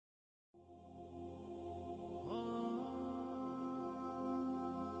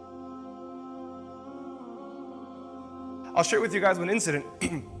I'll share with you guys one incident.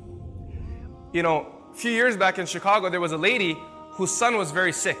 A few years back in Chicago, there was a lady whose son was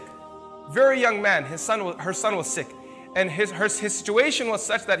very sick. Very young man, her son was sick. And his situation was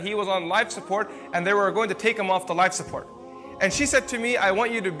such that he was on life support and they were going to take him off the life support. And she said to me, I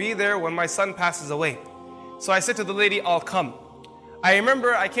want you to be there when my son passes away. So I said to the lady, I'll come. I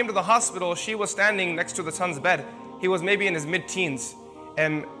remember I came to the hospital, she was standing next to the son's bed. He was maybe in his mid-teens.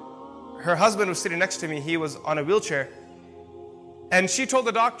 And her husband was sitting next to me, he was on a wheelchair. And she told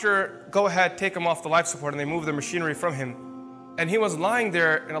the doctor, go ahead, take him off the life support, and they moved the machinery from him. And he was lying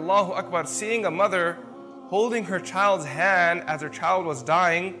there, and Allahu Akbar, seeing a mother holding her child's hand as her child was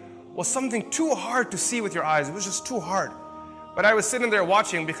dying was something too hard to see with your eyes. It was just too hard. But I was sitting there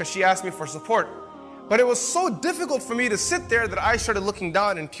watching because she asked me for support. But it was so difficult for me to sit there that I started looking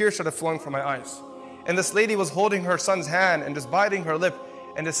down and tears started flowing from my eyes. And this lady was holding her son's hand and just biting her lip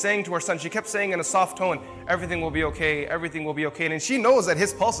and just saying to her son, she kept saying in a soft tone, everything will be okay, everything will be okay. And she knows that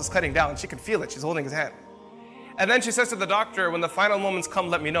his pulse is cutting down. She can feel it. She's holding his hand. And then she says to the doctor, when the final moments come,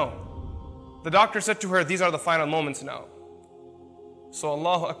 let me know. The doctor said to her, these are the final moments now. So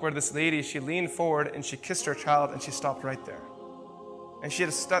Allahu Akbar, this lady, she leaned forward and she kissed her child and she stopped right there. And she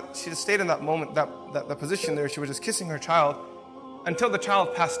just stayed in that moment, that position there. She was just kissing her child until the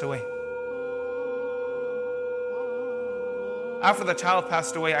child passed away. After the child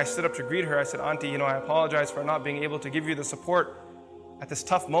passed away, I stood up to greet her. I said, Auntie, I apologize for not being able to give you the support at this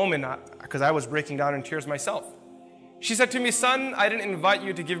tough moment because I was breaking down in tears myself. She said to me, son, I didn't invite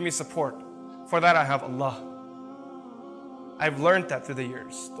you to give me support. For that I have Allah. I've learned that through the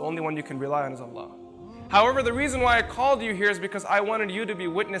years. The only one you can rely on is Allah. However, the reason why I called you here is because I wanted you to be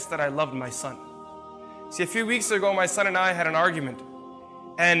witness that I loved my son. See, a few weeks ago, my son and I had an argument.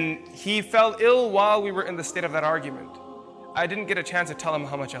 And he fell ill while we were in the state of that argument. I didn't get a chance to tell him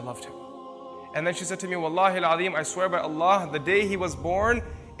how much I loved him. And then she said to me, Wallahi al-Azim, I swear by Allah, the day he was born,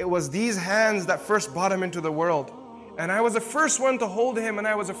 it was these hands that first brought him into the world. And I was the first one to hold him and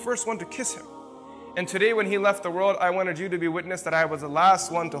I was the first one to kiss him. And today when he left the world, I wanted you to be witness that I was the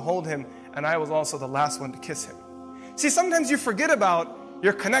last one to hold him and I was also the last one to kiss him. See, sometimes you forget about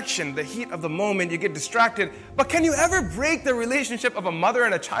your connection, the heat of the moment, you get distracted. But can you ever break the relationship of a mother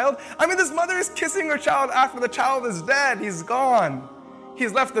and a child? I mean, this mother is kissing her child after the child is dead. He's gone.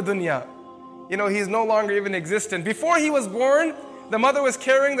 He's left the dunya. He's no longer even existent. Before he was born, the mother was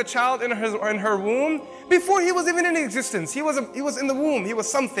carrying the child in her womb. Before he was even in existence, he was in the womb. He was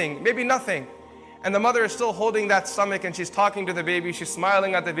something, maybe nothing. And the mother is still holding that stomach and she's talking to the baby, she's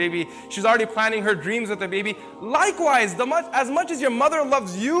smiling at the baby, she's already planning her dreams with the baby. Likewise, as much as your mother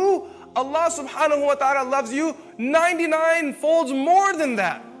loves you, Allah subhanahu wa ta'ala loves you 99 folds more than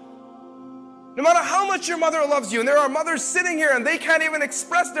that. No matter how much your mother loves you, and there are mothers sitting here and they can't even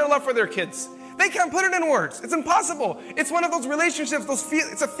express their love for their kids. They can't put it in words. It's impossible. It's one of those relationships,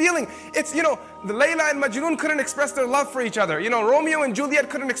 it's a feeling. It's, the Layla and Majnun couldn't express their love for each other. Romeo and Juliet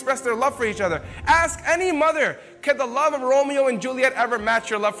couldn't express their love for each other. Ask any mother, can the love of Romeo and Juliet ever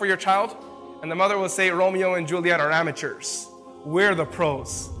match your love for your child? And the mother will say, Romeo and Juliet are amateurs. We're the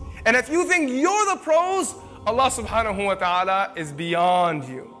pros. And if you think you're the pros, Allah subhanahu wa ta'ala is beyond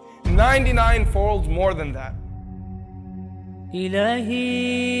you. 99 folds more than that.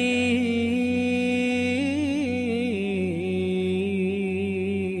 إلهي